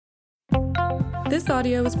This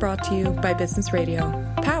audio was brought to you by Business Radio,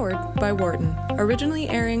 powered by Wharton, originally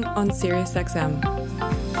airing on SiriusXM.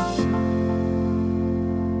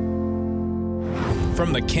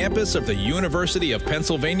 From the campus of the University of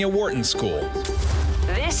Pennsylvania Wharton School.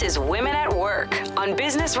 This is Women at Work on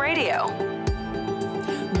Business Radio.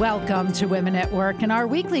 Welcome to Women at Work and our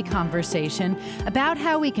weekly conversation about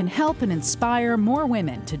how we can help and inspire more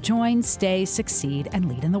women to join, stay, succeed, and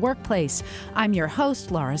lead in the workplace. I'm your host,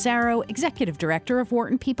 Laura Zarrow, Executive Director of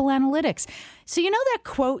Wharton People Analytics. So you know that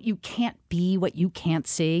quote, you can't be what you can't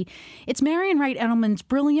see? It's Marian Wright Edelman's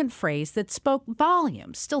brilliant phrase that spoke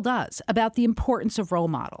volumes, still does, about the importance of role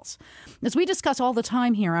models. As we discuss all the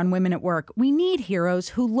time here on Women at Work, we need heroes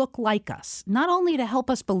who look like us, not only to help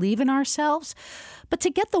us believe in ourselves, but to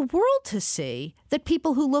get the world to see that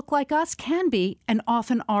people who look like us can be and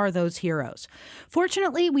often are those heroes.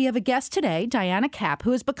 Fortunately, we have a guest today, Diana Kapp,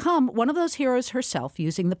 who has become one of those heroes herself,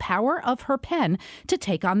 using the power of her pen to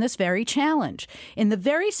take on this very challenge. In the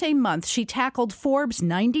very same month, she tackled Forbes'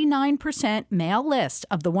 99% male list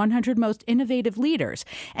of the 100 most innovative leaders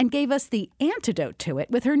and gave us the antidote to it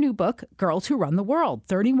with her new book, Girls Who Run the World,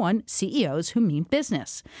 31 CEOs Who Mean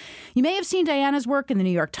Business. You may have seen Diana's work in the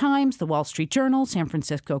New York Times, the Wall Street Journal, San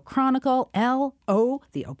Francisco Chronicle, L.O.,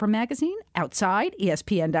 the Oprah Magazine, Outside,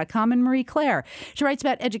 ESPN.com, and Marie Claire. She writes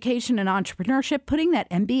about education and entrepreneurship, putting that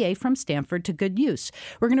MBA from Stanford to good use.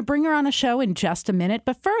 We're going to bring her on a show in just a minute,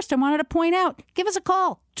 but first I wanted to point out, give us a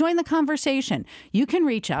call. Join the conversation. You can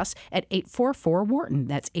reach us at 844-WHARTON.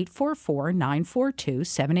 That's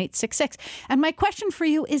 844-942-7866. And my question for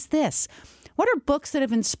you is this. What are books that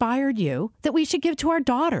have inspired you that we should give to our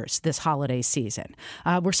daughters this holiday season?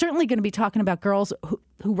 We're certainly going to be talking about Girls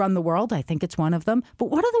Who Run the World. I think it's one of them.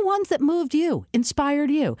 But what are the ones that moved you,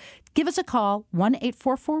 inspired you? Give us a call,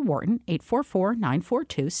 1-844-WHARTON,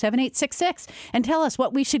 844-942-7866, and tell us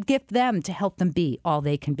what we should gift them to help them be all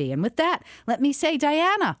they can be. And with that, let me say,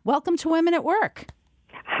 Diana, welcome to Women at Work.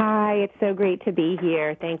 Hi, it's so great to be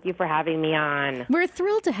here. Thank you for having me on. We're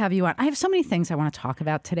thrilled to have you on. I have so many things I want to talk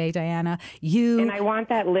about today, Diana. And I want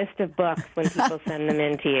that list of books when people send them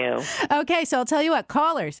in to you. Okay, so I'll tell you what,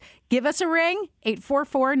 callers, give us a ring,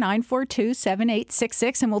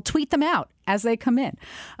 844-942-7866, and we'll tweet them out as they come in.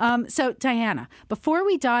 So, Diana, before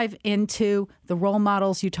we dive into the role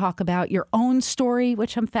models you talk about, your own story,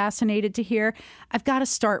 which I'm fascinated to hear, I've got to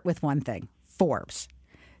start with one thing, Forbes.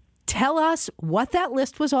 Tell us what that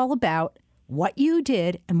list was all about, what you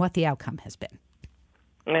did, and what the outcome has been.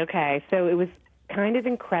 Okay, so it was kind of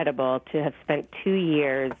incredible to have spent 2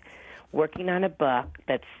 years working on a book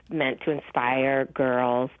that's meant to inspire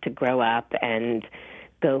girls to grow up and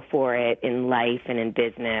go for it in life and in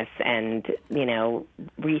business and, you know,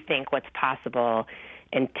 rethink what's possible.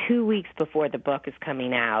 And 2 weeks before the book is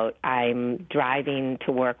coming out, I'm driving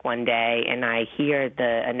to work one day, and I hear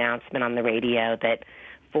the announcement on the radio that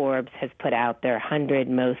Forbes has put out their 100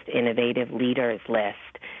 most innovative leaders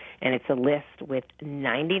list, and it's a list with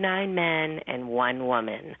 99 men and 1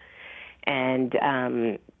 woman. And I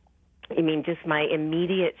mean, just my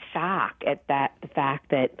immediate shock at that, the fact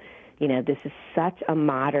that, you know, this is such a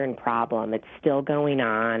modern problem. It's still going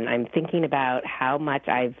on. I'm thinking about how much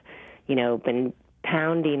I've, you know, been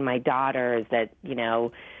pounding my daughters that, you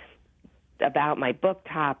know, about my book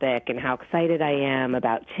topic and how excited I am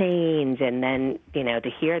about change. And then, you know, to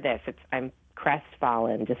hear this, I'm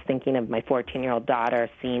crestfallen just thinking of my 14-year-old daughter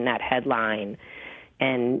seeing that headline.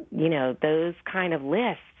 And, you know, those kind of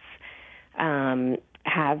lists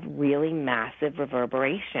have really massive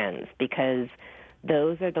reverberations because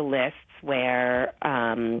those are the lists where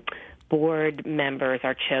board members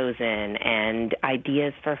are chosen and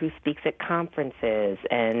ideas for who speaks at conferences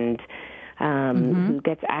and who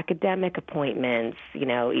gets academic appointments, you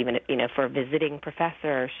know, even, you know, for visiting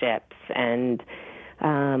professorships. And,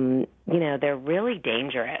 you know, they're really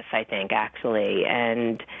dangerous, I think, actually.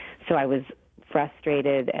 And so I was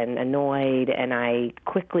frustrated and annoyed, and I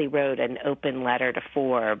quickly wrote an open letter to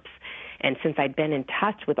Forbes. And since I'd been in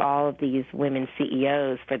touch with all of these women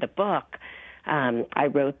CEOs for the book, I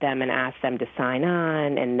wrote them and asked them to sign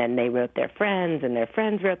on, and then they wrote their friends, and their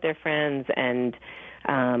friends wrote their friends, and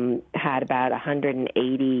had about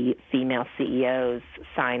 180 female CEOs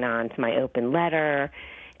sign on to my open letter.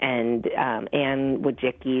 And Ann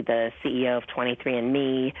Wojcicki, the CEO of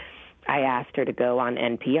 23andMe, I asked her to go on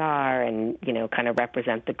NPR and, you know, kind of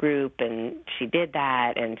represent the group, and she did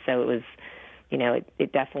that. And so it was, you know,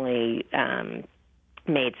 it definitely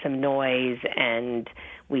made some noise, and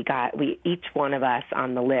each one of us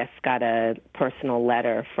on the list got a personal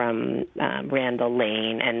letter from Randall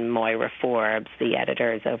Lane and Moira Forbes, the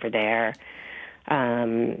editors over there.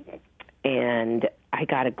 And I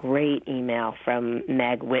got a great email from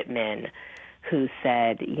Meg Whitman, who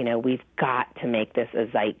said, we've got to make this a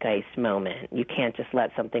zeitgeist moment. You can't just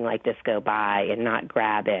let something like this go by and not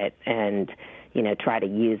grab it and, try to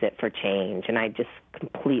use it for change. And I just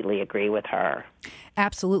completely agree with her.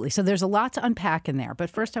 Absolutely. So there's a lot to unpack in there. But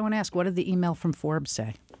first I want to ask, what did the email from Forbes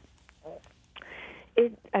say?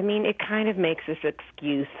 It kind of makes this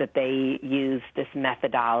excuse that they used this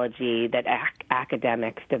methodology that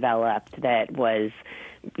academics developed that was,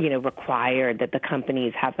 required that the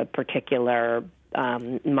companies have a particular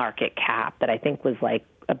market cap that I think was like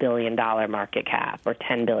 $1 billion market cap or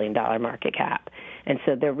 $10 billion market cap. And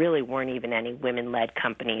so there really weren't even any women-led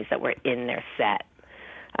companies that were in their set.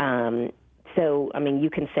 You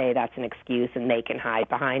can say that's an excuse and they can hide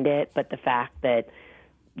behind it, but the fact that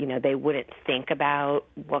they wouldn't think about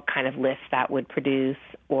what kind of list that would produce,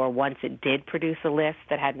 or once it did produce a list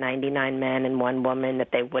that had 99 men and 1 woman,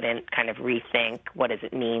 that they wouldn't kind of rethink what does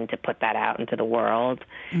it mean to put that out into the world,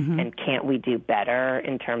 and can't we do better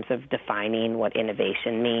in terms of defining what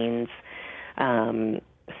innovation means?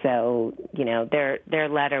 Their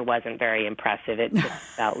letter wasn't very impressive. It just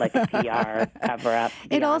felt like a PR cover-up, to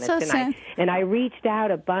be honest. I reached out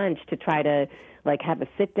a bunch to try to have a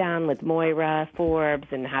sit down with Moira Forbes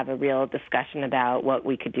and have a real discussion about what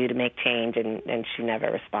we could do to make change, and she never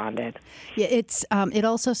responded. Yeah, it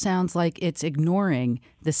also sounds like it's ignoring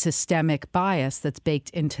the systemic bias that's baked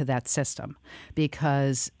into that system,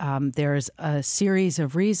 because there's a series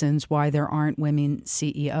of reasons why there aren't women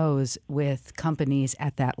CEOs with companies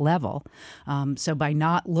at that level. So by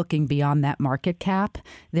not looking beyond that market cap,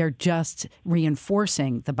 they're just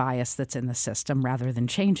reinforcing the bias that's in the system rather than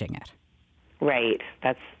changing it. Right.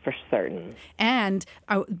 That's for certain. And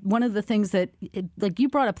one of the things that, you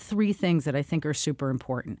brought up 3 things that I think are super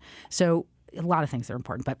important. So a lot of things are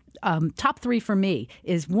important, but top 3 for me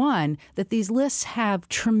is, 1, that these lists have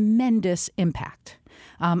tremendous impact.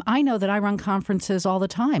 I know that I run conferences all the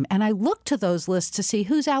time, and I look to those lists to see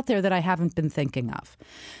who's out there that I haven't been thinking of,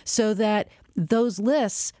 so that those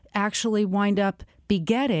lists actually wind up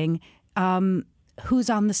begetting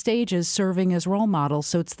who's on the stages serving as role models.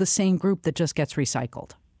 So it's the same group that just gets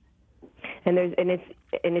recycled. And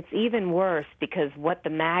it's even worse, because what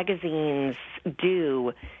the magazines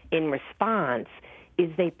do in response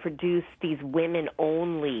is they produce these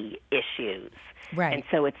women-only issues. Right. And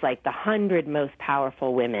so it's like the 100 most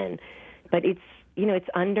powerful women. But it's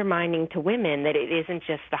undermining to women that it isn't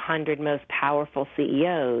just the 100 most powerful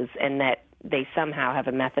CEOs, and that they somehow have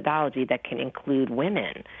a methodology that can include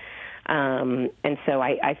women. And so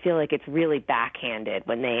I feel like it's really backhanded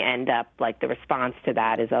when they end up, the response to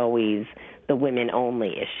that is always the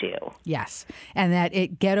women-only issue. Yes, and that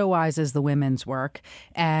it ghettoizes the women's work,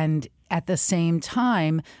 and at the same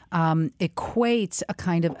time equates a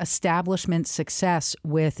kind of establishment success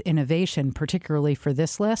with innovation, particularly for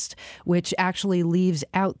this list, which actually leaves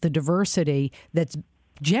out the diversity that's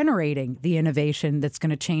generating the innovation that's going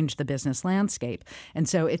to change the business landscape. And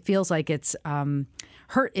so it feels like it's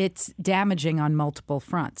damaging on multiple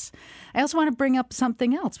fronts. I also want to bring up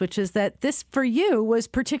something else, which is that this, for you, was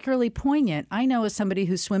particularly poignant. I know, as somebody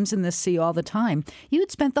who swims in this sea all the time, you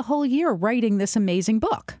had spent the whole year writing this amazing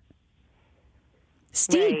book,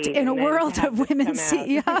 steeped in a world of women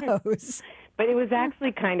CEOs. But it was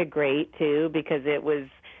actually kind of great, too, because it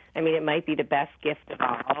might be the best gift of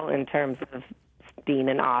all in terms of being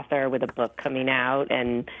an author with a book coming out,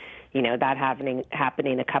 and that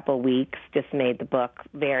happening a couple weeks just made the book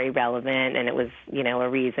very relevant, and it was a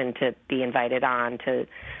reason to be invited on to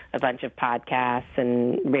a bunch of podcasts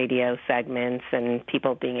and radio segments, and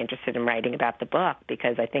people being interested in writing about the book,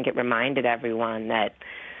 because I think it reminded everyone that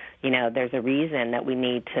there's a reason that we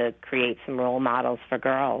need to create some role models for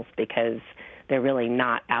girls, because they're really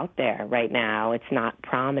not out there right now. It's not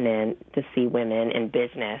prominent to see women in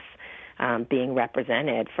business being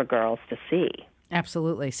represented for girls to see.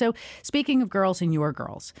 Absolutely. So speaking of girls and your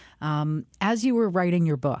girls, as you were writing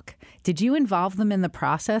your book, did you involve them in the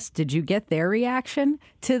process? Did you get their reaction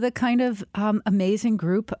to the kind of amazing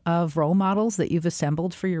group of role models that you've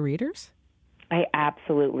assembled for your readers? I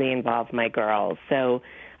absolutely involved my girls. So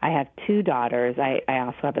I have 2 daughters. I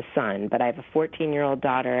also have a son, but I have a 14-year-old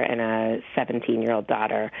daughter and a 17-year-old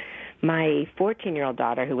daughter. My 14-year-old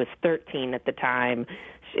daughter, who was 13 at the time,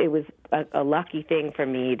 it was a lucky thing for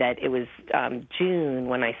me that it was June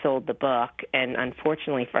when I sold the book, and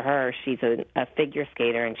unfortunately for her, she's a figure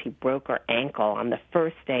skater, and she broke her ankle on the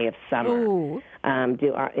first day of summer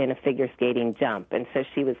in a figure skating jump, and so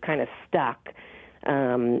she was kind of stuck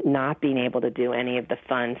not being able to do any of the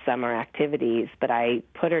fun summer activities, but I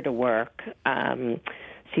put her to work.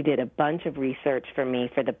 She did a bunch of research for me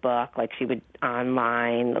for the book. Like, she would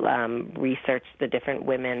online research the different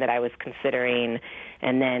women that I was considering,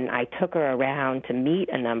 and then I took her around to meet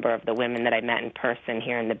a number of the women that I met in person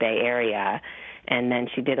here in the Bay Area. And then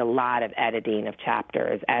she did a lot of editing of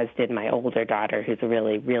chapters, as did my older daughter, who's a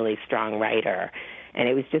really, really strong writer. And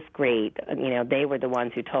it was just great. You know, they were the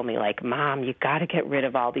ones who told me, like, Mom, you got to get rid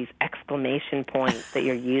of all these exclamation points that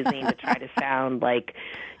you're using to try to sound like,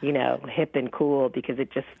 you know, hip and cool, because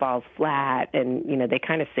it just falls flat. And, you know, they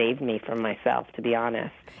kind of saved me from myself, to be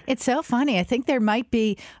honest. It's so funny. I think there might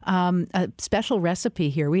be a special recipe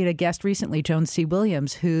here. We had a guest recently, Joan C.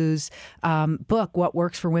 Williams, whose book, What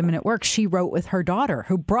Works for Women at Work, she wrote with her daughter,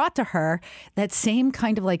 who brought to her that same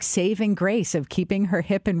kind of like saving grace of keeping her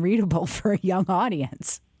hip and readable for a young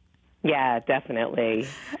audience. Yeah, definitely.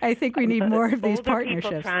 I think we need more of these Older partnerships.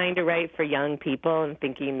 People trying to write for young people and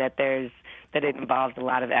thinking that that it involves a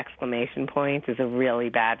lot of exclamation points is a really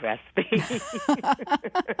bad recipe.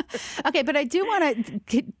 Okay, but I do want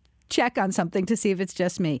to check on something to see if it's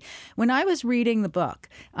just me. When I was reading the book,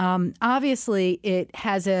 obviously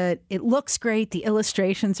it looks great. The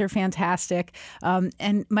illustrations are fantastic.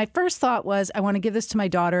 And my first thought was, I want to give this to my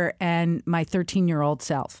daughter and my 13-year-old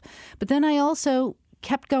self. But then I also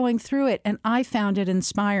kept going through it, and I found it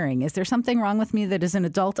inspiring. Is there something wrong with me that as an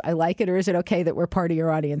adult I like it, or is it okay that we're part of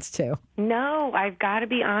your audience too? No, I've got to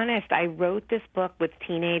be honest. I wrote this book with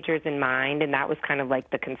teenagers in mind, and that was kind of like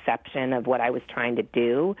the conception of what I was trying to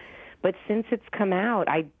do. But since it's come out,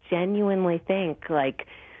 I genuinely think, like,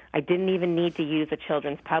 I didn't even need to use a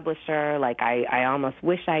children's publisher. Like, I almost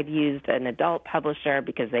wish I'd used an adult publisher,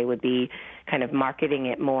 because they would be kind of marketing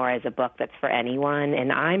it more as a book that's for anyone,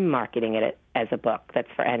 and I'm marketing it as a book that's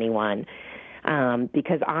for anyone.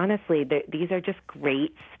 Because honestly, these are just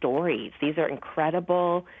great stories. These are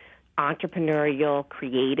incredible, entrepreneurial,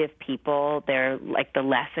 creative people. They're like, the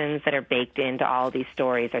lessons that are baked into all these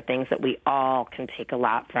stories are things that we all can take a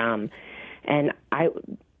lot from. And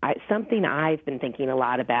something I've been thinking a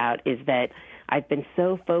lot about is that I've been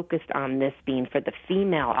so focused on this being for the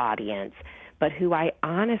female audience, but who I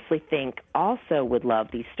honestly think also would love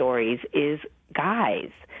these stories is guys.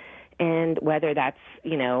 And whether that's,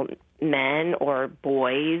 you know, men or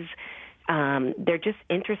boys, they're just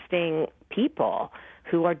interesting people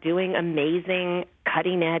who are doing amazing,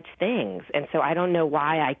 cutting-edge things. And so I don't know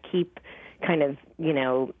why I keep kind of, you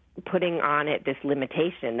know, putting on it this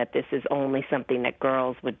limitation that this is only something that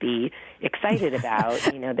girls would be excited about.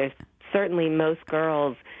 You know, there's certainly most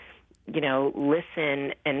girls, you know,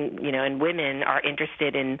 listen, and, you know, and women are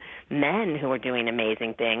interested in men who are doing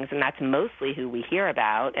amazing things, and that's mostly who we hear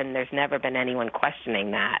about, and there's never been anyone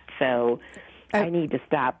questioning that. So I need to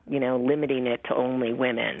stop, you know, limiting it to only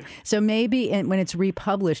women. So maybe when it's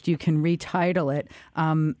republished, you can retitle it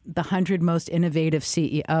The 100 Most Innovative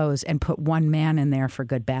CEOs and put one man in there for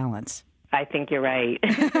good balance. I think you're right.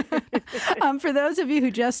 For those of you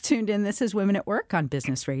who just tuned in, this is Women at Work on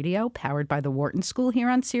Business Radio, powered by the Wharton School here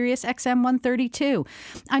on Sirius XM 132.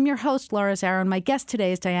 I'm your host, Laura Zarrow, and my guest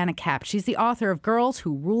today is Diana Kapp. She's the author of Girls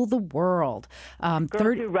Who Rule the World.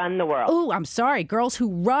 Girls Who Run the World. Oh, I'm sorry. Girls Who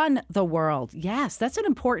Run the World. Yes, that's an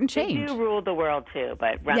important change. They do rule the world, too,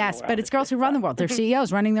 but run yes, the world. But it's Girls Who Run the World. They're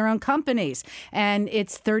CEOs running their own companies. And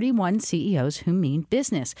it's 31 CEOs who mean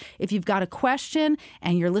business. If you've got a question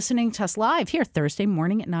and you're listening to us live here Thursday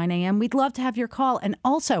morning at 9 a.m., we'd love to have your call. And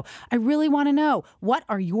also, I really want to know, what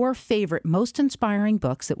are your favorite, most inspiring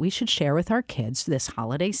books that we should share with our kids this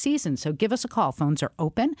holiday season? So give us a call. Phones are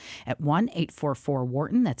open at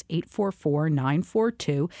 1-844-WHARTON. That's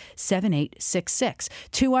 844-942-7866.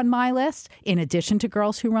 2 on my list, in addition to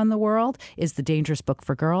Girls Who Run the World, is The Dangerous Book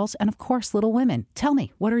for Girls, and of course, Little Women. Tell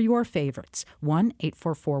me, what are your favorites?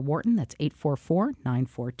 1-844-WHARTON. That's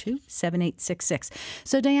 844-942-7866.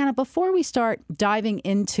 So Diana, before we start diving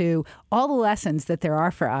into all the lessons that there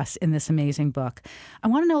are for us in this amazing book, I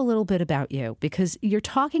want to know a little bit about you, because you're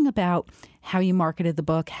talking about how you marketed the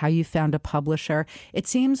book, how you found a publisher. It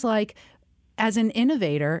seems like as an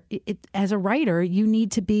innovator, as a writer, you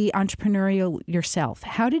need to be entrepreneurial yourself.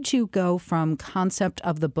 How did you go from concept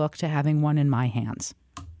of the book to having one in my hands?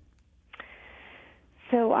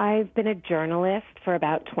 So I've been a journalist for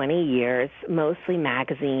about 20 years, mostly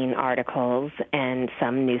magazine articles and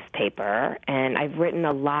some newspaper. And I've written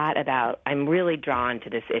a lot about, I'm really drawn to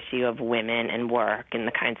this issue of women and work and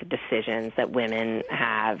the kinds of decisions that women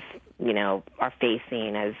have, you know, are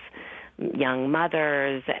facing as young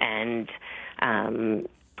mothers, and,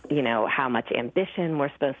 you know, how much ambition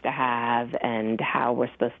we're supposed to have and how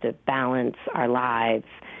we're supposed to balance our lives.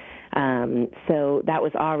 So that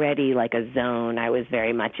was already like a zone I was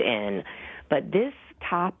very much in. But this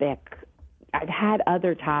topic I've had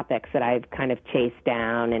other topics that I've kind of chased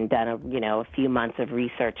down and done a few months of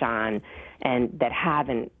research on, and that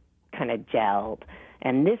haven't kind of gelled.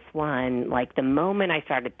 And this one, like the moment I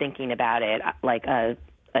started thinking about it, like a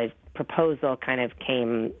proposal kind of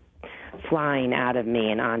came flying out of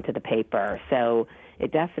me and onto the paper. So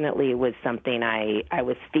it definitely was something I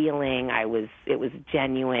was feeling. It was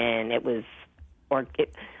genuine.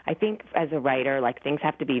 I think as a writer, like things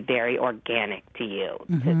have to be very organic to you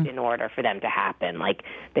in order for them to happen. Like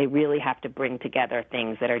they really have to bring together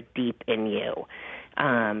things that are deep in you.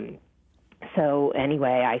 So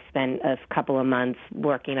anyway, I spent a couple of months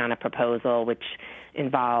working on a proposal which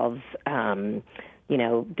involves,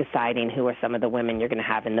 deciding who are some of the women you're going to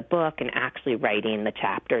have in the book and actually writing the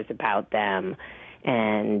chapters about them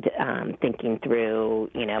and thinking through,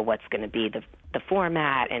 what's going to be the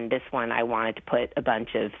format. And this one, I wanted to put a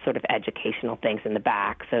bunch of sort of educational things in the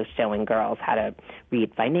back, so showing girls how to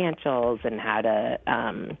read financials and how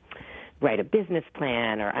to write a business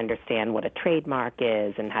plan or understand what a trademark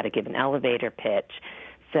is and how to give an elevator pitch.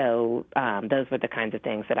 So those were the kinds of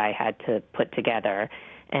things that I had to put together.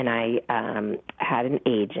 And I had an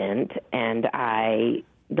agent, and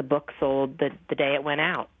the book sold the day it went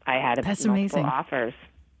out. I had multiple offers.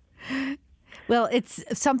 Well, it's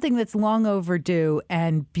something that's long overdue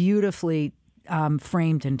and beautifully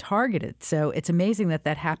framed and targeted. So it's amazing that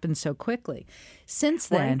happened so quickly. Since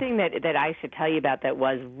then, one thing that I should tell you about that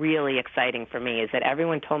was really exciting for me is that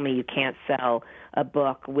everyone told me you can't sell a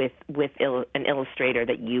book with an illustrator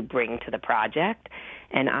that you bring to the project.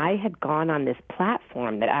 And I had gone on this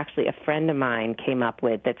platform that actually a friend of mine came up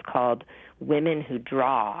with that's called Women Who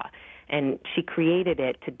Draw. And she created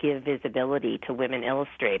it to give visibility to women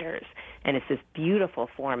illustrators. And it's this beautiful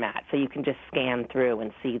format, so you can just scan through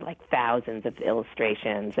and see like thousands of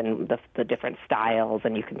illustrations and the different styles,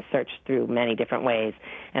 and you can search through many different ways.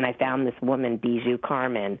 And I found this woman, Bijou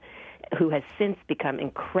Carmen, who has since become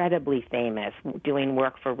incredibly famous, doing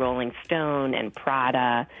work for Rolling Stone and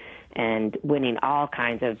Prada and winning all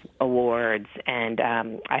kinds of awards. And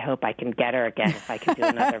I hope I can get her again if I can do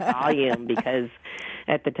another volume, because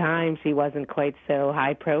at the time she wasn't quite so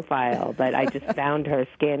high profile. But I just found her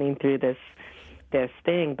scanning through this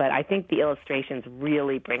thing. But I think the illustrations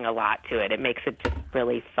really bring a lot to it. It makes it just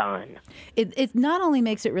really fun. It not only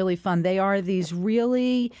makes it really fun, they are these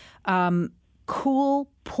really cool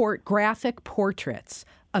graphic portraits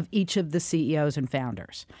of each of the CEOs and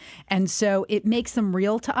founders. And so it makes them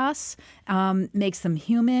real to us, makes them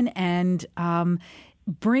human, and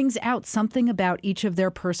brings out something about each of their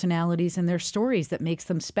personalities and their stories that makes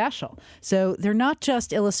them special. So they're not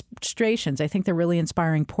just illustrations. I think they're really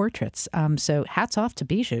inspiring portraits. So hats off to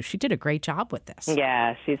Bijou. She did a great job with this.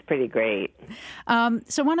 Yeah, she's pretty great.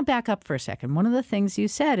 So I want to back up for a second. One of the things you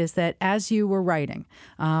said is that as you were writing,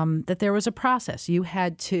 that there was a process. You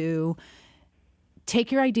had to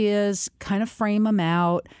take your ideas, kind of frame them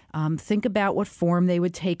out, think about what form they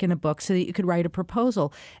would take in a book so that you could write a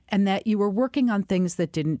proposal, and that you were working on things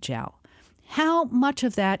that didn't gel. How much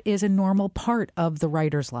of that is a normal part of the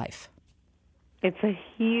writer's life? It's a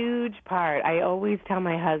huge part. I always tell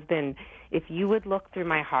my husband, if you would look through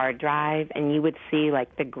my hard drive and you would see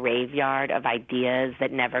like the graveyard of ideas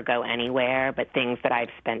that never go anywhere, but things that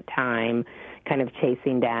I've spent time kind of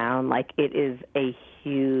chasing down, like it is a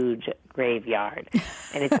huge graveyard.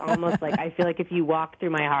 And it's almost like, I feel like if you walk through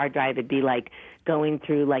my hard drive, it'd be like going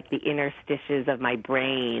through like the interstitials of my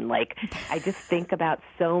brain. Like I just think about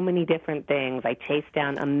so many different things. I chase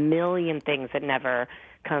down a million things that never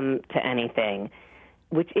come to anything,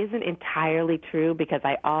 which isn't entirely true, because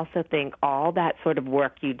I also think all that sort of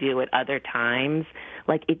work you do at other times,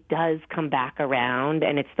 like it does come back around,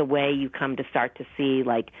 and it's the way you come to start to see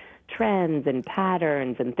like trends and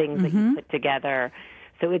patterns and things that you put together.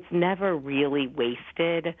 So it's never really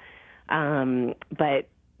wasted. But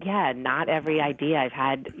yeah, not every idea. I've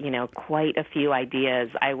had, quite a few ideas.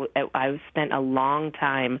 I've spent a long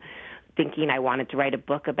time thinking I wanted to write a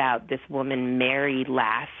book about this woman, Mary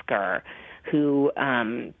Lasker, who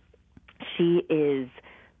she is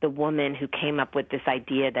the woman who came up with this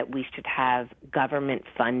idea that we should have government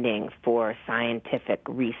funding for scientific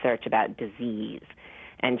research about disease.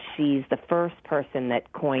 And she's the first person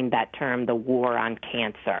that coined that term, the war on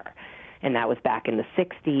cancer. And that was back in the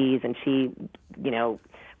 60s. And she,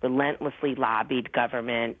 relentlessly lobbied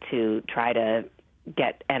government to try to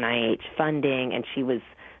get NIH funding. And she was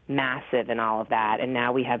massive in all of that. And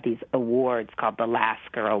now we have these awards called the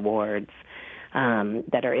Lasker Awards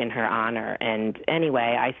that are in her honor. And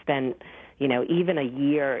anyway, I spent even a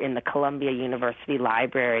year in the Columbia University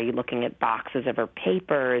Library looking at boxes of her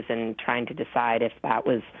papers and trying to decide if that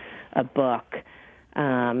was a book.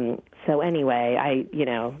 So anyway,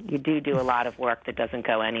 you do a lot of work that doesn't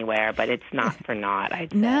go anywhere, but it's not for naught,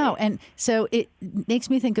 I'd say. No, and so it makes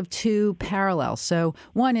me think of two parallels. So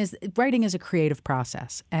one is writing is a creative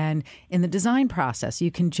process, and in the design process, you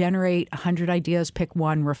can generate 100 ideas, pick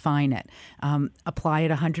one, refine it, apply it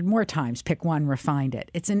 100 more times, pick one, refine it.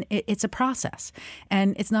 It's a process,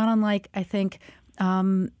 and it's not unlike, I think,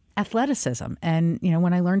 athleticism. And,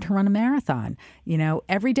 when I learned to run a marathon,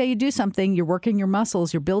 every day you do something, you're working your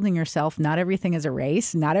muscles, you're building yourself. Not everything is a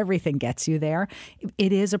race. Not everything gets you there.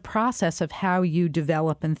 It is a process of how you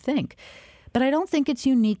develop and think. But I don't think it's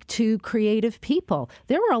unique to creative people.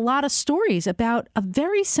 There were a lot of stories about a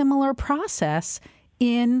very similar process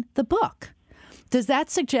in the book. Does that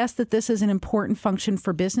suggest that this is an important function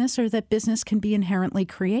for business, or that business can be inherently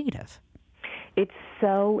creative? It's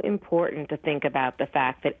so important to think about the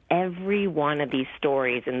fact that every one of these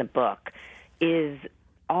stories in the book is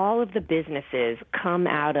all of the businesses come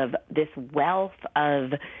out of this wealth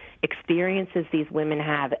of experiences these women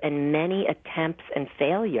have and many attempts and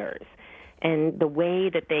failures. And the way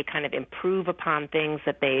that they kind of improve upon things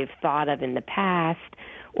that they've thought of in the past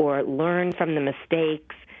or learn from the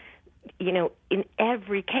mistakes. In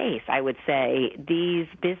every case, I would say, these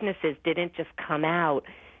businesses didn't just come out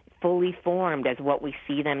fully formed as what we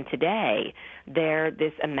see them today. They're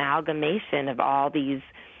this amalgamation of all these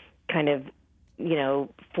kind of,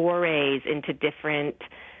 forays into different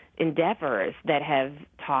endeavors that have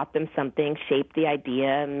taught them something, shaped the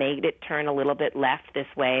idea, made it turn a little bit left this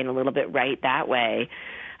way and a little bit right that way.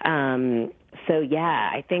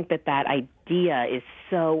 I think that idea is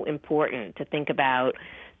so important to think about.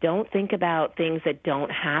 Don't think about things that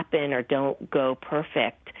don't happen or don't go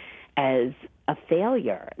perfect as a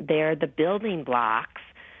failure. They're the building blocks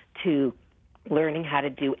to learning how to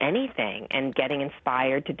do anything and getting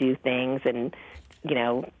inspired to do things and,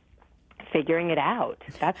 figuring it out.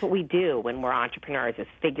 That's what we do when we're entrepreneurs, is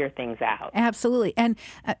figure things out. Absolutely. And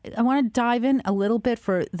I want to dive in a little bit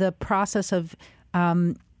for the process of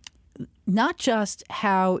not just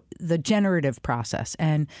how the generative process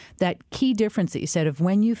and that key difference that you said of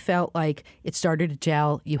when you felt like it started to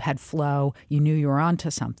gel, you had flow, you knew you were onto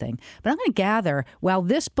something. But I'm going to gather, while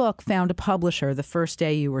this book found a publisher the first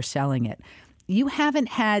day you were selling it, you haven't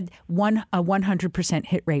had a 100%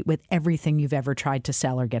 hit rate with everything you've ever tried to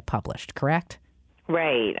sell or get published, correct?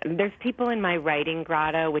 Right. There's people in my writing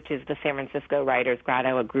grotto, which is the San Francisco Writers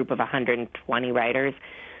Grotto, a group of 120 writers,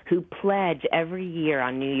 who pledge every year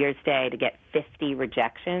on New Year's Day to get 50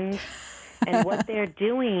 rejections. And what they're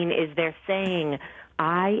doing is they're saying,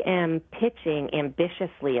 I am pitching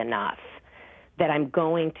ambitiously enough that I'm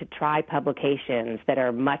going to try publications that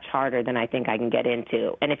are much harder than I think I can get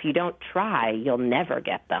into. And if you don't try, you'll never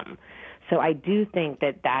get them. So I do think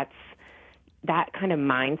that that kind of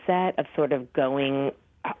mindset of sort of going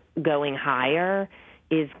higher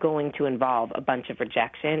is going to involve a bunch of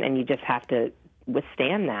rejection, and you just have to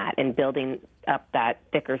withstand that. And building up that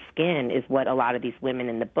thicker skin is what a lot of these women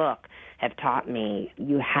in the book have taught me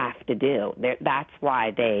you have to do. That's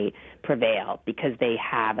why they prevail, because they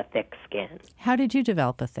have a thick skin. How did you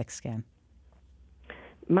develop a thick skin?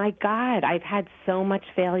 My God, I've had so much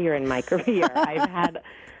failure in my career.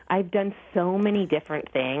 I've done so many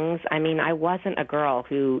different things. I mean, I wasn't a girl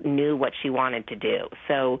who knew what she wanted to do.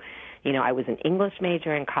 So, I was an English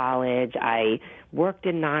major in college. I worked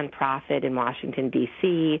in nonprofit in Washington,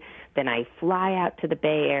 D.C. Then I fly out to the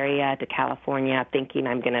Bay Area, to California, thinking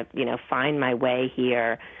I'm going to, find my way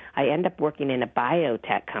here. I end up working in a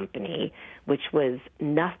biotech company, which was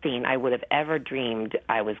nothing I would have ever dreamed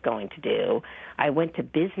I was going to do. I went to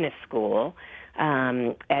business school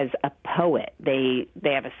as a poet. They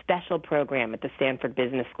have a special program at the Stanford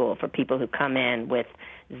Business School for people who come in with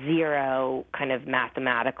zero kind of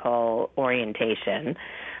mathematical orientation,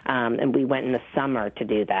 and we went in the summer to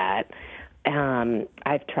do that.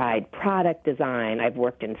 I've tried product design. I've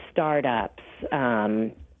worked in startups.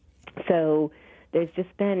 So there's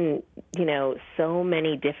just been, so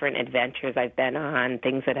many different adventures I've been on,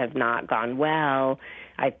 things that have not gone well.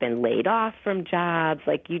 I've been laid off from jobs.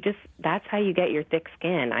 That's how you get your thick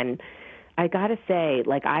skin. I got to say,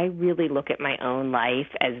 I really look at my own life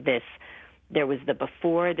as this. There was the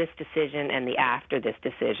before this decision and the after this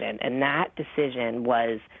decision. And that decision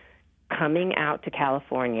was coming out to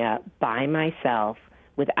California by myself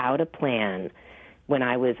without a plan when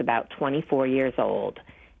I was about 24 years old,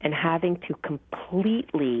 and having to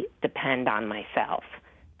completely depend on myself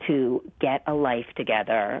to get a life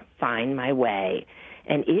together, find my way.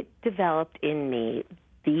 And it developed in me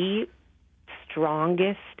the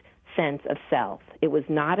strongest sense of self. It was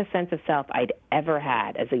not a sense of self I'd ever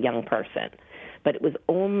had as a young person. but it was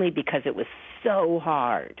only because it was so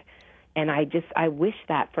hard. And I wish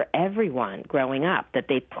that for everyone growing up, that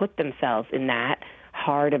they put themselves in that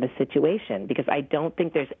hard of a situation, because I don't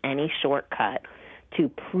think there's any shortcut to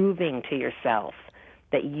proving to yourself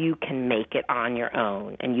that you can make it on your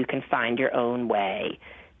own and you can find your own way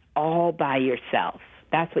all by yourself.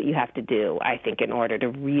 That's what you have to do, I think, in order to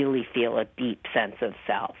really feel a deep sense of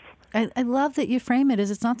self. I love that you frame it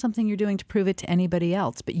as it's not something you're doing to prove it to anybody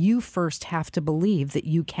else, but you first have to believe that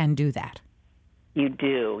you can do that. You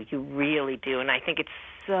do. You really do. And I think it's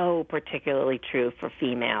so particularly true for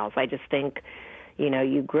females. I just think,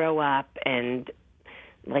 you grow up and,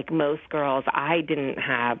 like most girls, I didn't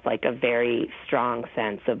have, like, a very strong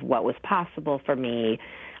sense of what was possible for me.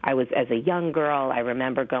 As a young girl, I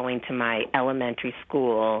remember going to my elementary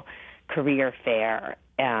school career fair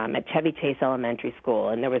at Chevy Chase Elementary School,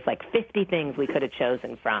 and there was like 50 things we could have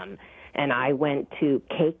chosen from. And I went to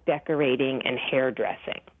cake decorating and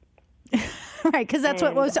hairdressing. Right, because that's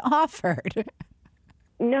what was offered.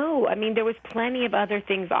 No, I mean, there was plenty of other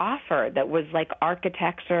things offered that was like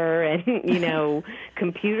architecture and,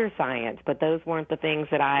 computer science, but those weren't the things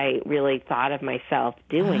that I really thought of myself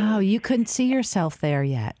doing. Oh, you couldn't see yourself there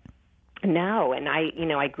yet. No, and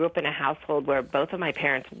I grew up in a household where both of my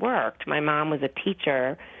parents worked. My mom was a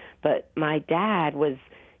teacher, but my dad was,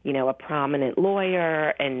 a prominent lawyer,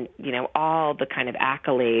 and, all the kind of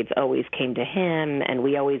accolades always came to him, and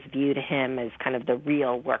we always viewed him as kind of the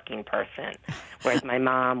real working person, whereas my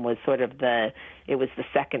mom was sort of the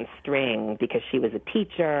second string because she was a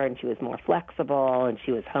teacher and she was more flexible and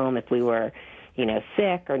she was home if we were,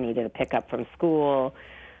 sick or needed a pickup from school.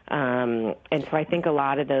 And so I think a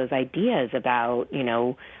lot of those ideas about,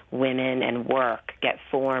 women and work get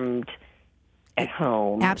formed at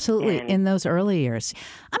home. Absolutely, in those early years.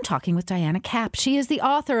 I'm talking with Diana Kapp. She is the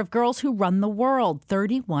author of Girls Who Run the World,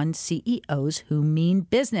 31 CEOs Who Mean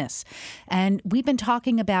Business. And we've been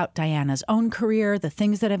talking about Diana's own career, the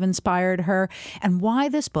things that have inspired her, and why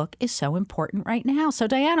this book is so important right now. So,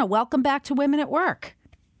 Diana, welcome back to Women at Work.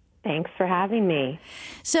 Thanks for having me.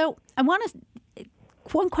 So I want to,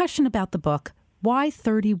 one question about the book, why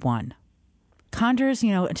 31? Conjures,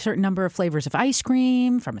 a certain number of flavors of ice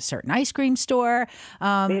cream from a certain ice cream store.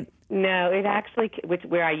 It actually,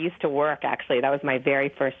 where I used to work, actually, that was my very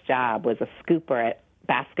first job, was a scooper at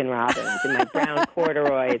Baskin-Robbins in my brown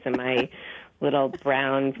corduroys and my little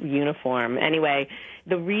brown uniform. Anyway,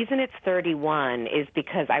 the reason it's 31 is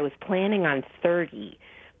because I was planning on 30,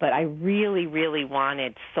 but I really, really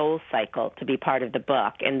wanted Soul Cycle to be part of the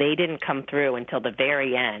book, and they didn't come through until the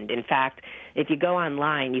very end. In fact, if you go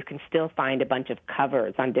online, you can still find a bunch of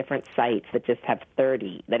covers on different sites that just have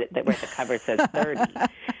 30, where the cover says 30.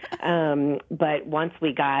 But once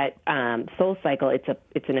we got Soul Cycle,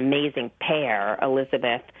 it's an amazing pair,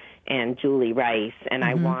 Elizabeth and Julie Rice, and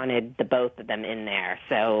I wanted the both of them in there.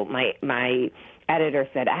 So my editor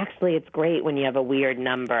said, actually, it's great when you have a weird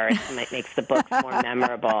number. It makes the books more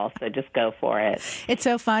memorable, so just go for it. It's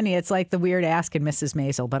so funny. It's like the weird Ask and Mrs.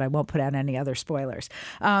 Maisel, but I won't put out any other spoilers.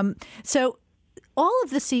 So all of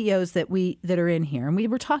the CEOs that are in here, and we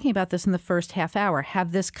were talking about this in the first half hour,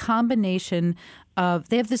 have this combination of,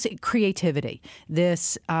 they have this creativity,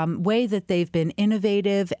 this way that they've been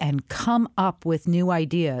innovative and come up with new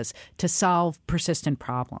ideas to solve persistent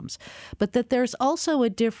problems. But that there's also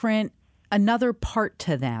another part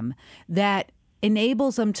to them that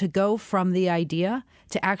enables them to go from the idea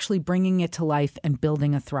to actually bringing it to life and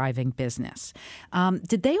building a thriving business.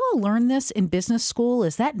 Did they all learn this in business school?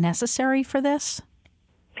 Is that necessary for this?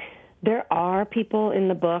 There are people in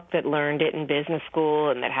the book that learned it in business school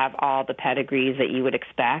and that have all the pedigrees that you would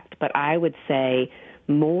expect, but I would say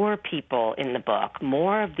more people in the book,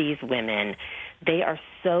 more of these women, they are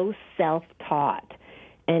so self-taught.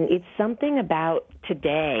 And it's something about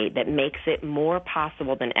today that makes it more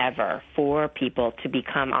possible than ever for people to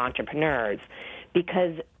become entrepreneurs,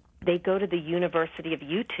 because they go to the University of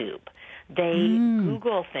YouTube. They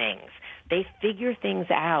Google things. They figure things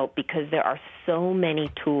out because there are so many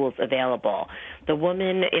tools available. The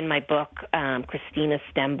woman in my book, Christina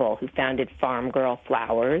Stemble, who founded Farm Girl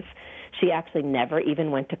Flowers, she actually never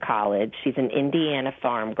even went to college. She's an Indiana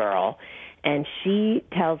farm girl. And she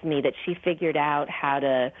tells me that she figured out how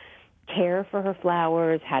to care for her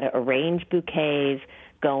flowers, how to arrange bouquets,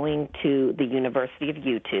 going to the University of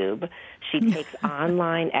YouTube. She takes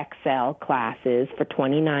online Excel classes for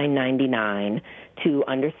 $29.99 to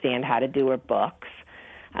understand how to do her books.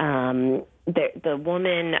 The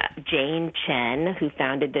woman, Jane Chen, who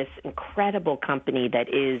founded this incredible company that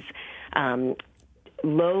is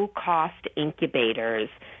low-cost incubators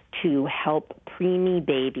to help preemie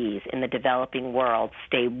babies in the developing world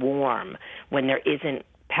stay warm when there isn't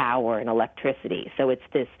power and electricity. So it's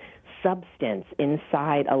this substance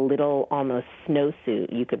inside a little almost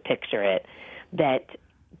snowsuit, you could picture it, that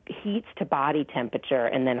heats to body temperature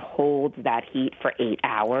and then holds that heat for 8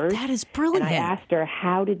 hours. That is brilliant. And I asked her,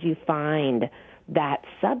 how did you find that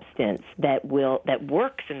substance that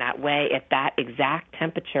works in that way at that exact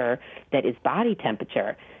temperature that is body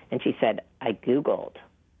temperature? And she said, I Googled.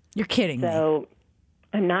 You're kidding me. So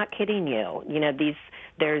I'm not kidding you.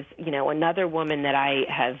 There's another woman that I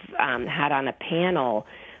have had on a panel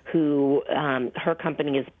who her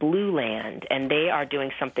company is Blue Land, and they are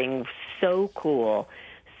doing something so cool,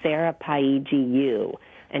 Sarah Paigi,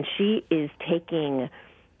 and she is taking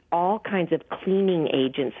all kinds of cleaning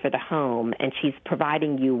agents for the home, and she's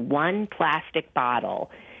providing you one plastic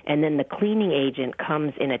bottle, and then the cleaning agent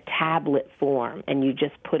comes in a tablet form, and you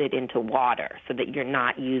just put it into water so that you're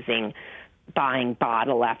not buying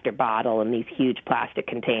bottle after bottle in these huge plastic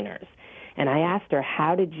containers. And I asked her,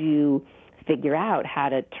 how did you figure out how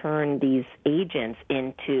to turn these agents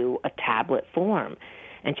into a tablet form?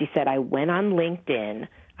 And she said, I went on LinkedIn,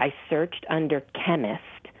 I searched under chemist,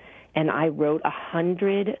 and I wrote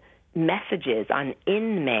 100 messages on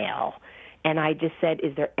InMail. And I just said,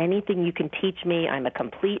 is there anything you can teach me? I'm a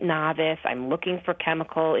complete novice. I'm looking for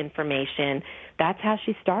chemical information. That's how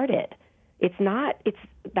she started.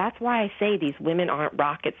 That's why I say these women aren't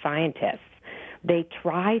rocket scientists. They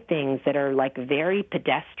try things that are like very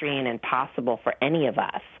pedestrian and possible for any of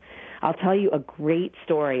us. I'll tell you a great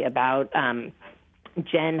story about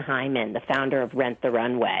Jen Hyman, the founder of Rent the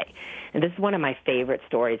Runway. And this is one of my favorite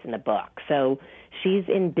stories in the book. So she's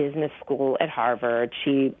in business school at Harvard.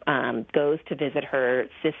 She goes to visit her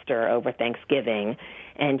sister over Thanksgiving,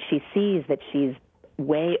 and she sees that she's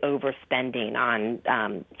way overspending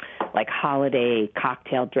on like holiday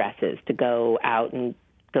cocktail dresses to go out and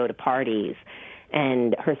go to parties.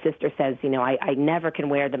 And her sister says, I never can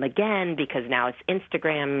wear them again because now it's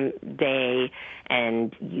Instagram day,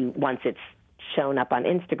 and once it's shown up on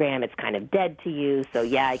Instagram, it's kind of dead to you. So,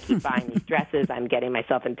 yeah, I keep buying these dresses. I'm getting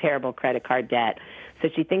myself in terrible credit card debt. So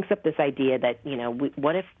she thinks up this idea that,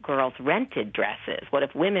 what if girls rented dresses? What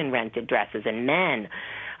if women rented dresses and men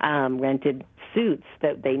rented suits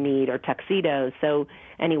that they need or tuxedos? So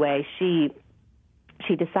anyway, she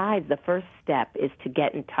decides the first step is to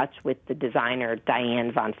get in touch with the designer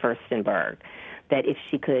Diane von Furstenberg, that if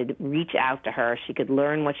she could reach out to her, she could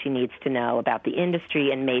learn what she needs to know about the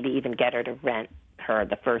industry and maybe even get her to rent her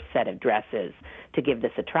the first set of dresses to give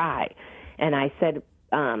this a try. And I said,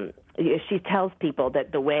 she tells people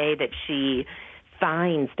that the way that she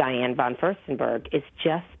finds Diane von Furstenberg is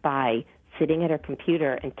just by sitting at her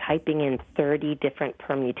computer and typing in 30 different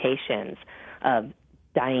permutations of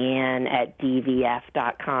Diane at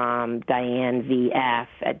dvf.com, Diane VF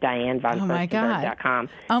at DianeVonFurstenberg.com.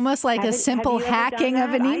 Almost like a simple hacking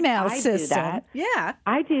of an email system. Do that. Yeah.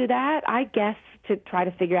 I do that. I guess to try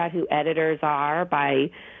to figure out who editors are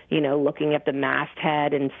by, looking at the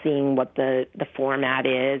masthead and seeing what the format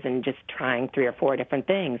is and just trying 3 or 4 different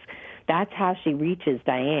things. That's how she reaches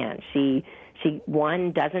Diane. She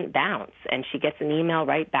doesn't bounce, and she gets an email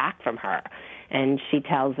right back from her. And she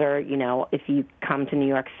tells her, if you come to New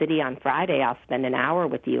York City on Friday, I'll spend an hour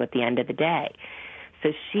with you at the end of the day.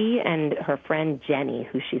 So she and her friend Jenny,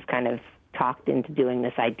 who she's kind of talked into doing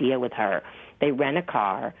this idea with her, they rent a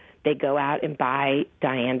car. They go out and buy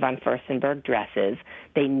Diane von Furstenberg dresses.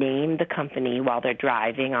 They name the company while they're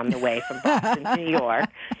driving on the way from Boston to New York.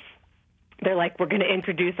 They're like, we're going to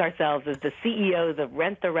introduce ourselves as the CEOs of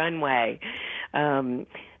Rent the Runway.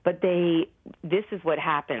 But this is what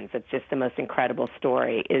happens. It's just the most incredible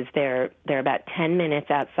story. Is they're about 10 minutes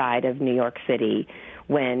outside of New York City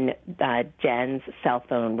when Jen's cell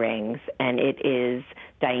phone rings, and it is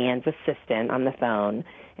Diane's assistant on the phone.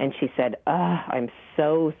 And she said, I'm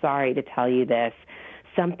so sorry to tell you this.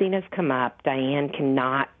 Something has come up. Diane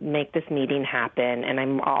cannot make this meeting happen, and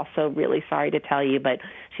I'm also really sorry to tell you, but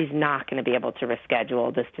she's not going to be able to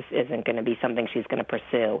reschedule. This just isn't going to be something she's going to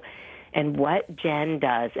pursue. And what Jen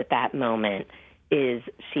does at that moment is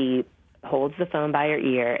she holds the phone by her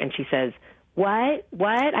ear and she says, What?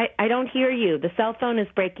 I don't hear you. The cell phone is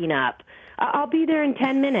breaking up. I'll be there in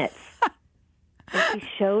 10 minutes. And she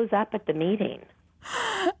shows up at the meeting.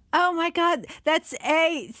 Oh, my God. That's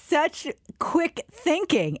such quick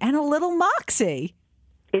thinking and a little moxie.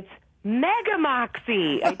 It's mega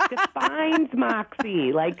moxie. It defines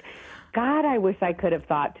moxie. Like, God, I wish I could have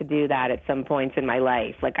thought to do that at some points in my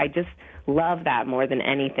life. Like, I just love that more than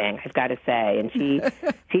anything, I've got to say. And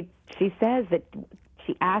she says that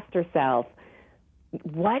she asked herself,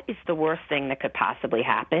 what is the worst thing that could possibly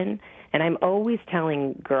happen? And I'm always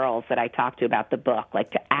telling girls that I talk to about the book,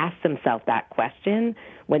 like, to ask themselves that question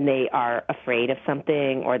when they are afraid of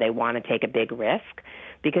something or they want to take a big risk.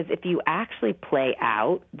 Because if you actually play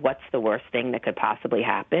out what's the worst thing that could possibly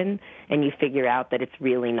happen and you figure out that it's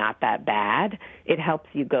really not that bad, it helps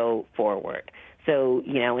you go forward. So,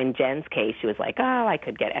 in Jen's case, she was like, oh, I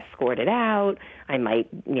could get escorted out. I might,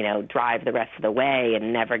 drive the rest of the way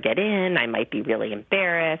and never get in. I might be really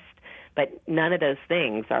embarrassed. But none of those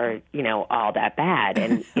things are, all that bad.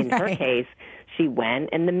 And in Right. her case, she went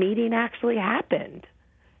and the meeting actually happened.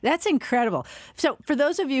 That's incredible. So for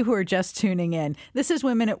those of you who are just tuning in, this is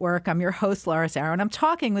Women at Work. I'm your host, Laura Sarah, and I'm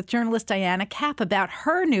talking with journalist Diana Kapp about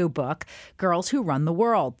her new book, Girls Who Run the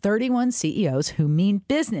World, 31 CEOs Who Mean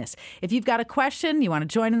Business. If you've got a question, you want to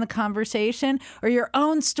join in the conversation, or your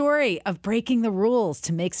own story of breaking the rules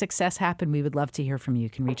to make success happen, we would love to hear from you. You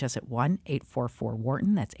can reach us at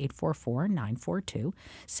 1-844-WHARTON. That's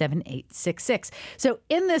 844-942-7866. So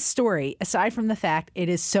in this story, aside from the fact it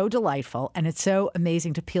is so delightful and it's so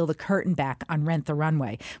amazing to peel the curtain back on Rent the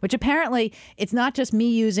Runway, which apparently it's not just me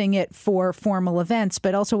using it for formal events,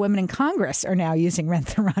 but also women in Congress are now using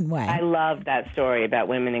Rent the Runway. I love that story about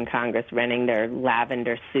women in Congress renting their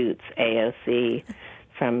lavender suits, AOC,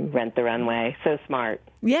 from Rent the Runway. So smart.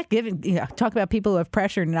 Yeah, talk about people who have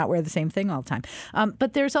pressure to not wear the same thing all the time.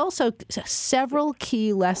 But there's also several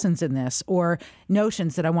key lessons in this, or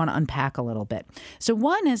notions, that I want to unpack a little bit. So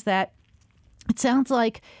one is that it sounds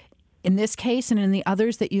like in this case and in the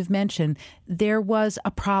others that you've mentioned, there was a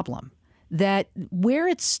problem. That where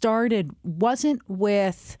it started wasn't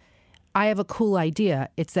with, I have a cool idea.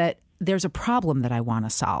 It's that there's a problem that I want to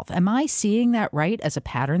solve. Am I seeing that right as a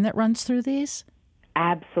pattern that runs through these?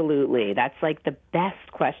 Absolutely. That's like the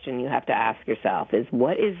best question you have to ask yourself is,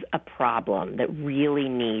 what is a problem that really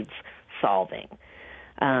needs solving?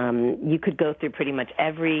 You could go through pretty much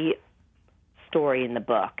every story in the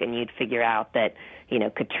book and you'd figure out that,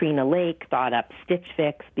 Katrina Lake thought up Stitch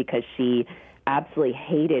Fix because she absolutely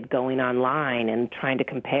hated going online and trying to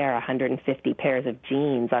compare 150 pairs of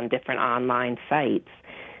jeans on different online sites.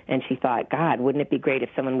 And she thought, God, wouldn't it be great if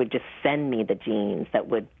someone would just send me the jeans that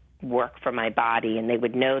would work for my body, and they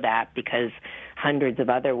would know that because hundreds of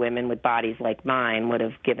other women with bodies like mine would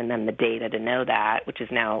have given them the data to know that, which is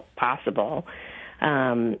now possible.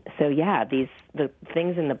 The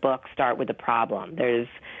things in the book start with a problem. There's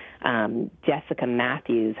Jessica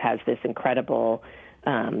Matthews has this incredible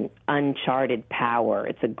uncharted power.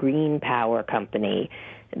 It's a green power company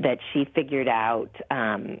that she figured out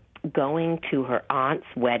going to her aunt's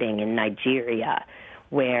wedding in Nigeria,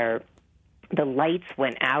 where the lights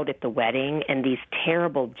went out at the wedding and these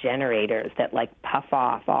terrible generators that puff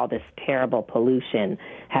off all this terrible pollution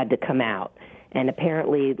had to come out. And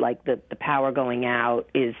apparently, the power going out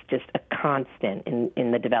is just a constant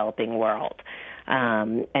in the developing world.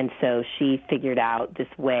 And so she figured out this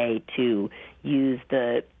way to use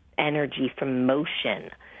the energy from motion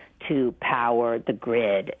to power the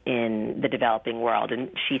grid in the developing world.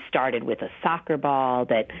 And she started with a soccer ball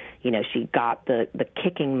that, she got the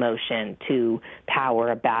kicking motion to power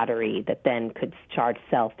a battery that then could charge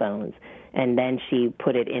cell phones. And then she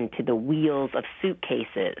put it into the wheels of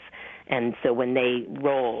suitcases. And so when they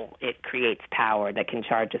roll, it creates power that can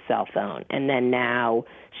charge a cell phone. And then now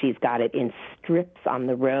she's got it in strips on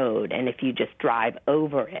the road. And if you just drive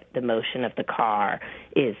over it, the motion of the car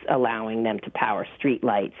is allowing them to power street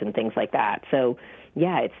lights and things like that. So,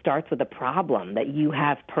 yeah, it starts with a problem that you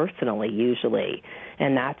have personally usually.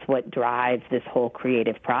 And that's what drives this whole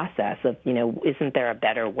creative process of, isn't there a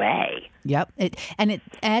better way? Yep.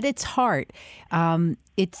 At its heart,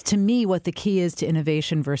 it's, to me, what the key is to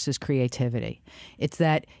innovation versus creativity. It's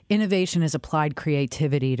that innovation is applied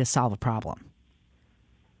creativity to solve a problem.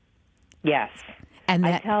 Yes. And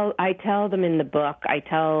I tell them in the book,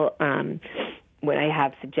 when I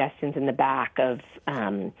have suggestions in the back of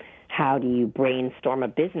how do you brainstorm a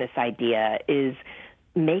business idea, is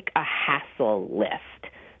make a hassle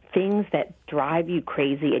list. Things that drive you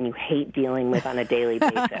crazy and you hate dealing with on a daily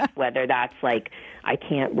basis, whether that's I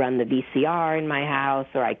can't run the VCR in my house,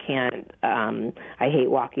 or I hate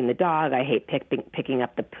walking the dog, I hate picking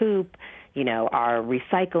up the poop, our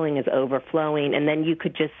recycling is overflowing. And then you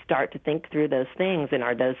could just start to think through those things, and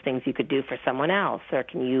are those things you could do for someone else? Or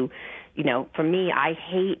can you, for me, I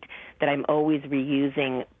hate that I'm always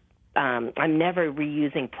reusing, I'm never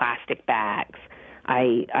reusing plastic bags.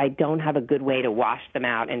 I don't have a good way to wash them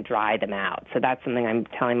out and dry them out. So that's something I'm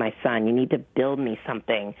telling my son, you need to build me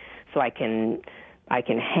something so I can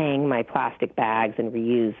hang my plastic bags and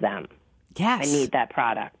reuse them. Yes. I need that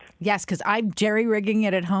product. Yes, because I'm jerry-rigging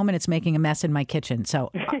it at home and it's making a mess in my kitchen.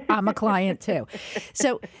 So I'm a client too.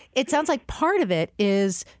 So it sounds like part of it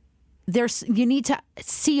is you need to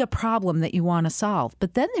see a problem that you want to solve.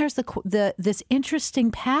 But then there's this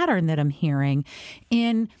interesting pattern that I'm hearing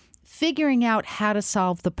in figuring out how to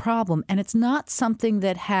solve the problem. And it's not something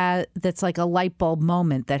that's like a light bulb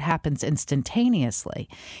moment that happens instantaneously.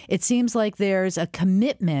 It seems like there's a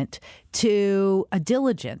commitment to a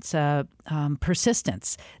diligence,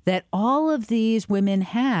 persistence that all of these women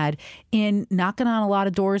had in knocking on a lot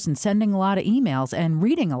of doors and sending a lot of emails and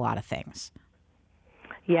reading a lot of things.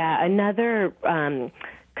 Yeah, another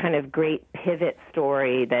kind of great pivot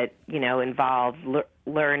story that, involves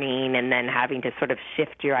learning and then having to sort of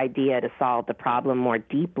shift your idea to solve the problem more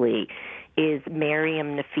deeply is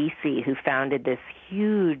Mariam Nafisi, who founded this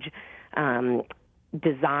huge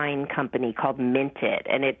design company called Minted.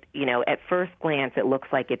 And it, at first glance, it looks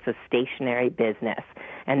like it's a stationery business.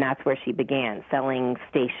 And that's where she began, selling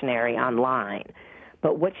stationery online.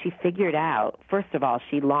 But what she figured out, first of all,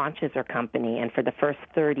 she launches her company, and for the first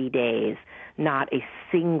 30 days, not a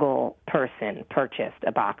single person purchased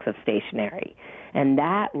a box of stationery. And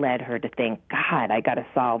that led her to think, God, I got to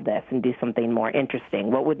solve this and do something more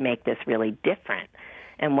interesting. What would make this really different?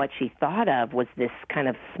 And what she thought of was this kind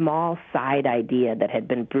of small side idea that had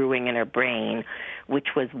been brewing in her brain,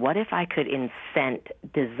 which was, what if I could incent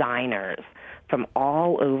designers from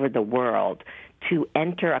all over the world to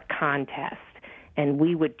enter a contest, and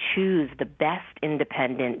we would choose the best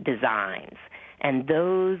independent designs, and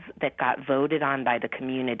those that got voted on by the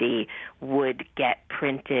community would get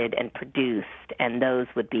printed and produced, and those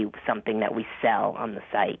would be something that we sell on the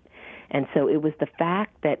site. And so it was the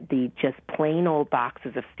fact that the just plain old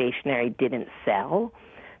boxes of stationery didn't sell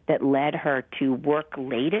that led her to work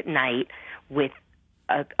late at night with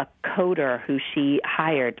a coder who she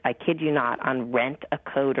hired, I kid you not, on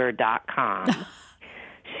rentacoder.com.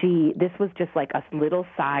 This was just like a little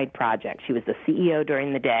side project. She was the CEO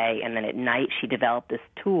during the day, and then at night she developed this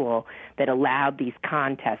tool that allowed these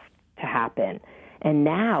contests to happen. And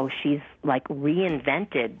now she's like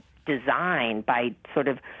reinvented design by sort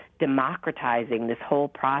of democratizing this whole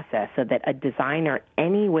process so that a designer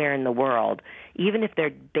anywhere in the world, even if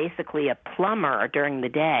they're basically a plumber during the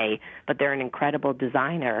day, but they're an incredible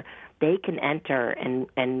designer, they can enter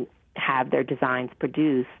and have their designs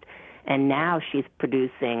produced. And now she's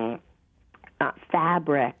producing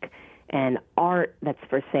fabric and art that's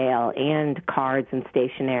for sale and cards and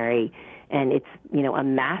stationery. And it's, a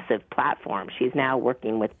massive platform. She's now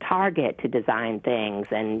working with Target to design things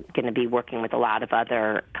and going to be working with a lot of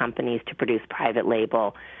other companies to produce private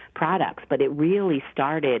label products. But it really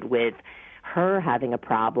started with her having a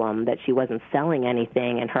problem that she wasn't selling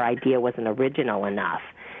anything and her idea wasn't original enough.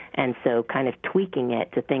 And so kind of tweaking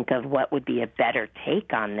it to think of what would be a better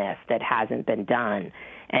take on this that hasn't been done.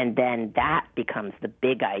 And then that becomes the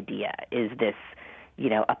big idea, is this,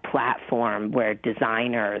 a platform where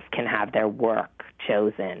designers can have their work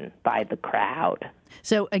chosen by the crowd.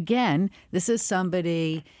 So again, this is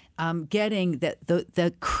somebody getting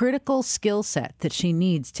the critical skill set that she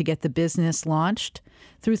needs to get the business launched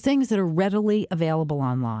through things that are readily available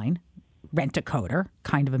online. Rent-A-Coder,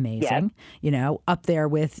 kind of amazing, up there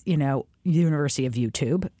with, University of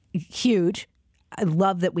YouTube, huge. I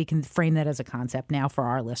love that we can frame that as a concept now for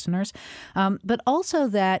our listeners, but also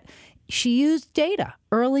that she used data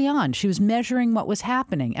early on. She was measuring what was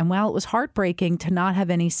happening. And while it was heartbreaking to not have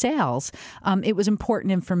any sales, it was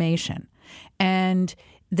important information. And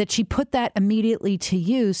that she put that immediately to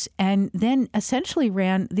use and then essentially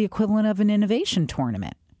ran the equivalent of an innovation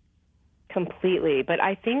tournament. Completely. But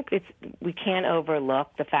I think we can't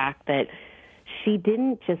overlook the fact that she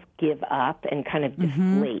didn't just give up and kind of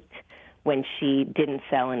deflate when she didn't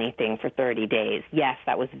sell anything for 30 days. Yes,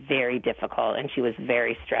 that was very difficult, and she was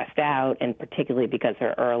very stressed out, and particularly because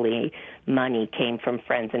her early money came from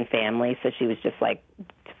friends and family, so she was just like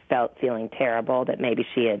feeling terrible that maybe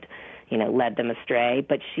she had, led them astray.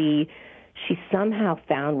 But she somehow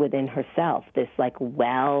found within herself this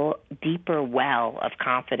deeper well of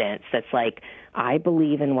confidence that's like, I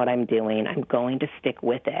believe in what I'm doing. I'm going to stick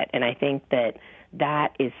with it. And I think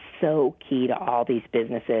that is so key to all these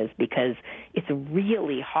businesses because it's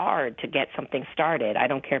really hard to get something started. I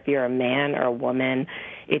don't care if you're a man or a woman.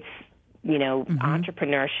 It's,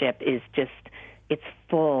 entrepreneurship is just, it's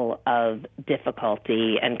full of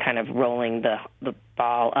difficulty and kind of rolling the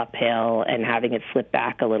ball uphill and having it slip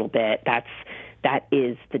back a little bit. That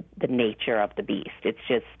is the nature of the beast. It's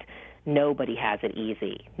just nobody has it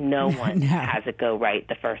easy. No one has it go right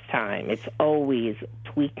the first time. It's always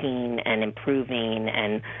tweaking and improving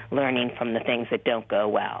and learning from the things that don't go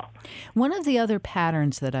well. One of the other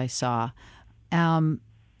patterns that I saw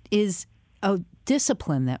is a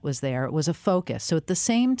discipline that was there. It was a focus. So at the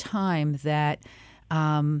same time that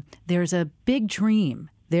there's a big dream,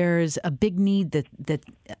 there's a big need that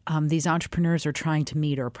these entrepreneurs are trying to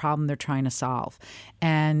meet, or a problem they're trying to solve.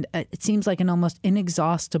 And it seems like an almost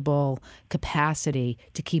inexhaustible capacity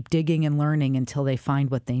to keep digging and learning until they find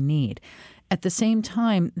what they need. At the same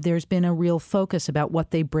time, there's been a real focus about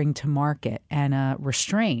what they bring to market and a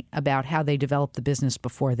restraint about how they develop the business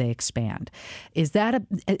before they expand. Is that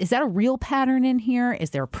a real pattern in here?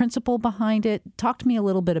 Is there a principle behind it? Talk to me a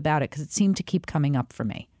little bit about it, because it seemed to keep coming up for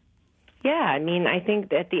me. Yeah, I mean, I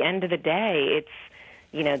think at the end of the day,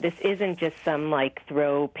 it's, this isn't just some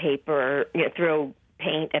throw paint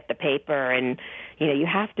at the paper, and, you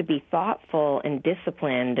have to be thoughtful and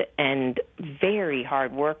disciplined and very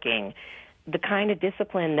hardworking. The kind of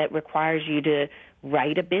discipline that requires you to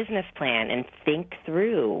write a business plan and think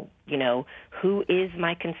through, who is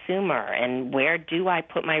my consumer and where do I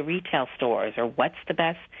put my retail stores, or what's the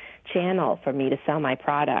best channel for me to sell my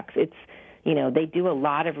products. It's, they do a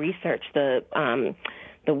lot of research. The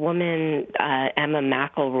woman, Emma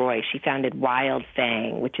McElroy, she founded Wild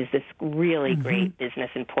Fang, which is this really great business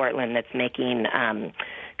in Portland that's making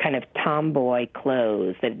kind of tomboy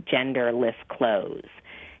clothes, genderless clothes.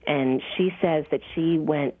 And she says that she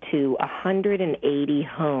went to 180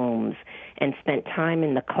 homes and spent time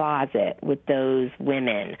in the closet with those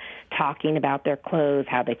women, talking about their clothes,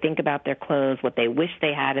 how they think about their clothes, what they wish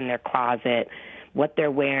they had in their closet, what they're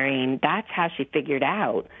wearing. That's how she figured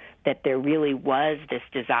out that there really was this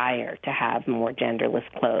desire to have more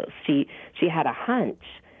genderless clothes. She had a hunch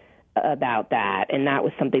about that, and that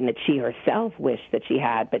was something that she herself wished that she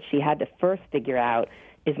had, but she had to first figure out,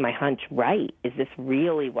 is my hunch right? Is this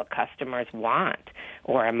really what customers want?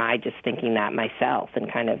 Or am I just thinking that myself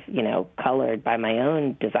and kind of, colored by my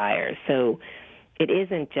own desires? So it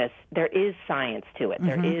isn't just, there is science to it.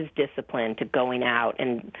 There is discipline to going out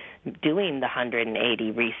and doing the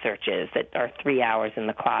 180 researches that are 3 hours in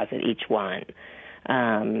the closet each one.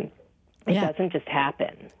 It doesn't just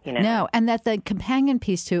happen, No, and that the companion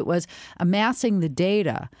piece to it was amassing the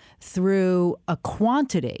data through a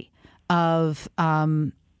quantity of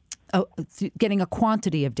getting a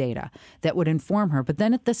quantity of data that would inform her, but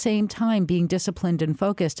then at the same time being disciplined and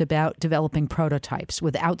focused about developing prototypes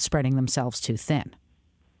without spreading themselves too thin.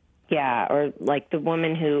 Yeah, or like the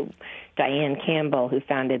woman Diane Campbell, who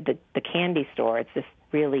founded the candy store. It's this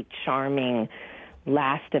really charming,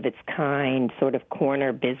 last of its kind sort of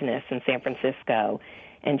corner business in San Francisco.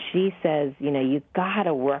 And she says, you've got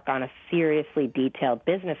to work on a seriously detailed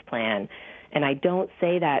business plan. And I don't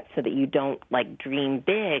say that so that you don't dream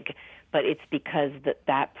big, but it's because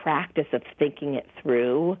that practice of thinking it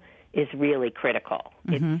through is really critical.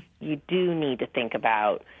 You do need to think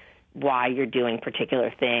about why you're doing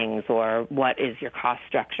particular things, or what is your cost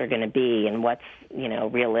structure going to be, and what's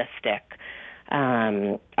realistic.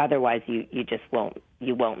 Otherwise, you just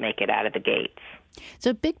won't make it out of the gates. So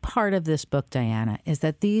a big part of this book, Diana, is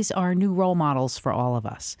that these are new role models for all of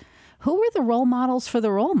us. Who were the role models for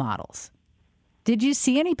the role models? Did you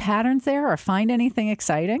see any patterns there or find anything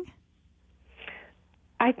exciting?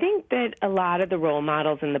 I think that a lot of the role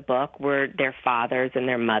models in the book were their fathers and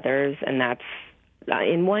their mothers, and that's,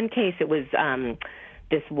 in one case, it was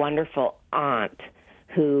this wonderful aunt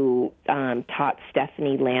who taught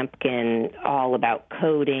Stephanie Lampkin all about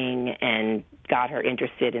coding and got her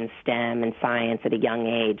interested in STEM and science at a young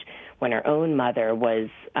age, when her own mother was,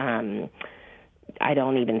 I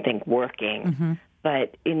don't even think, working.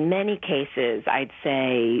 But in many cases, I'd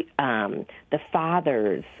say the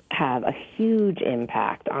fathers have a huge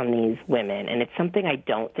impact on these women. And it's something I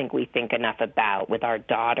don't think we think enough about with our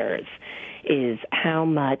daughters, is how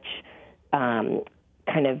much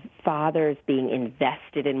kind of fathers being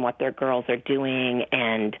invested in what their girls are doing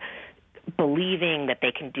and believing that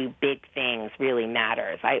they can do big things really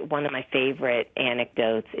matters. One of my favorite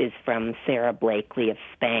anecdotes is from Sarah Blakely of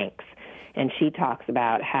Spanx. And she talks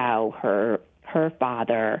about how her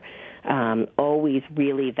father always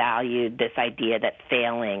really valued this idea that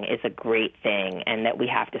failing is a great thing and that we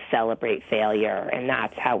have to celebrate failure, and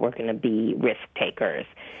that's how we're going to be risk takers.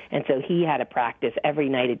 And so he had a practice every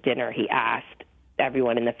night at dinner. He asked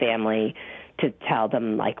everyone in the family to tell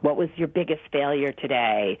them, what was your biggest failure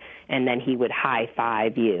today? And then he would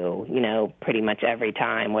high-five you, pretty much every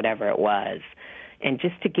time, whatever it was. And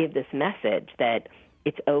just to give this message that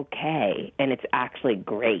it's okay and it's actually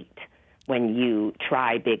great when you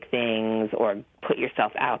try big things or put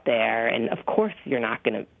yourself out there. And, of course, you're not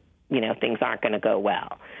going to, things aren't going to go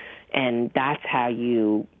well. And that's how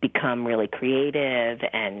you become really creative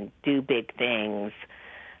and do big things.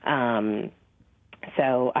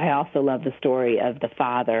 So I also love the story of the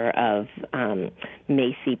father of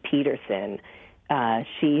Macy Peterson.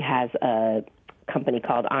 She has a company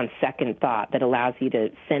called On Second Thought that allows you to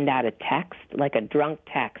send out a text, like a drunk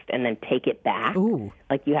text, and then take it back. Ooh.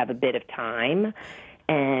 Like you have a bit of time.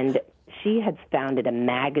 And she had founded a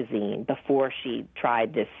magazine before she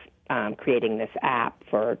tried this, creating this app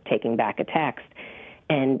for taking back a text.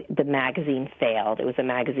 And the magazine failed. It was a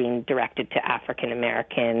magazine directed to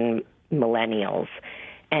African-American millennials.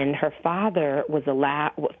 And her father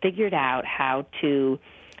figured out how to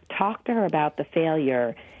talk to her about the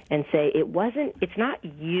failure and say, it's not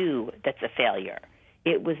you that's a failure.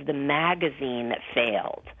 It was the magazine that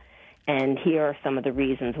failed. And here are some of the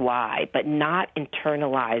reasons why, but not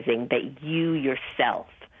internalizing that you yourself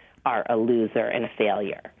are a loser and a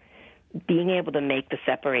failure. Being able to make the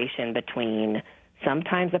separation between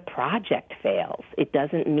sometimes a project fails. It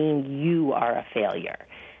doesn't mean you are a failure.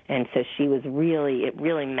 And so it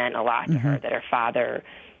really meant a lot to her that her father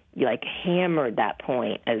hammered that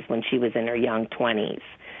point as when she was in her young 20s.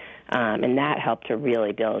 And that helped her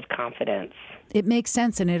really build confidence. It makes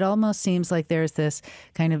sense, and it almost seems like there's this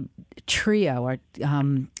kind of trio or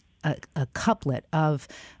a couplet of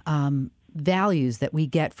values that we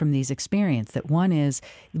get from these experiences. That one is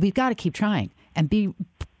we've got to keep trying and be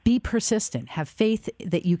persistent, have faith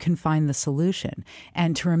that you can find the solution,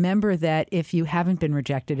 and to remember that if you haven't been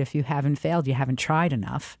rejected, if you haven't failed, you haven't tried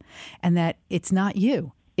enough, and that it's not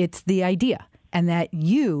you, it's the idea, and that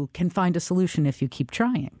you can find a solution if you keep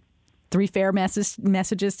trying. 3 fair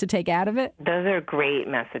messages to take out of it? Those are great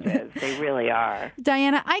messages. They really are.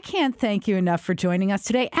 Diana, I can't thank you enough for joining us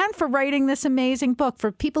today and for writing this amazing book.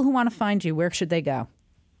 For people who want to find you, where should they go?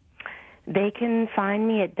 They can find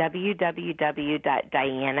me at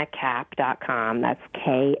www.dianakapp.com. That's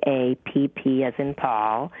Kapp as in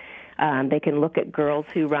Paul. They can look at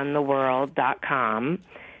girlswhoruntheworld.com.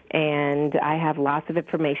 And I have lots of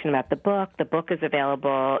information about the book. The book is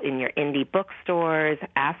available in your indie bookstores.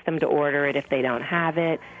 Ask them to order it if they don't have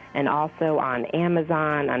it. And also on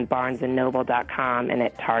Amazon, on BarnesandNoble.com, and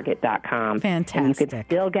at Target.com. Fantastic. And you can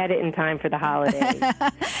still get it in time for the holidays.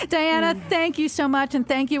 Diana, thank you so much, and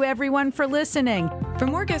thank you, everyone, for listening. For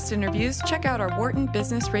more guest interviews, check out our Wharton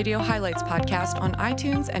Business Radio Highlights podcast on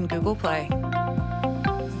iTunes and Google Play.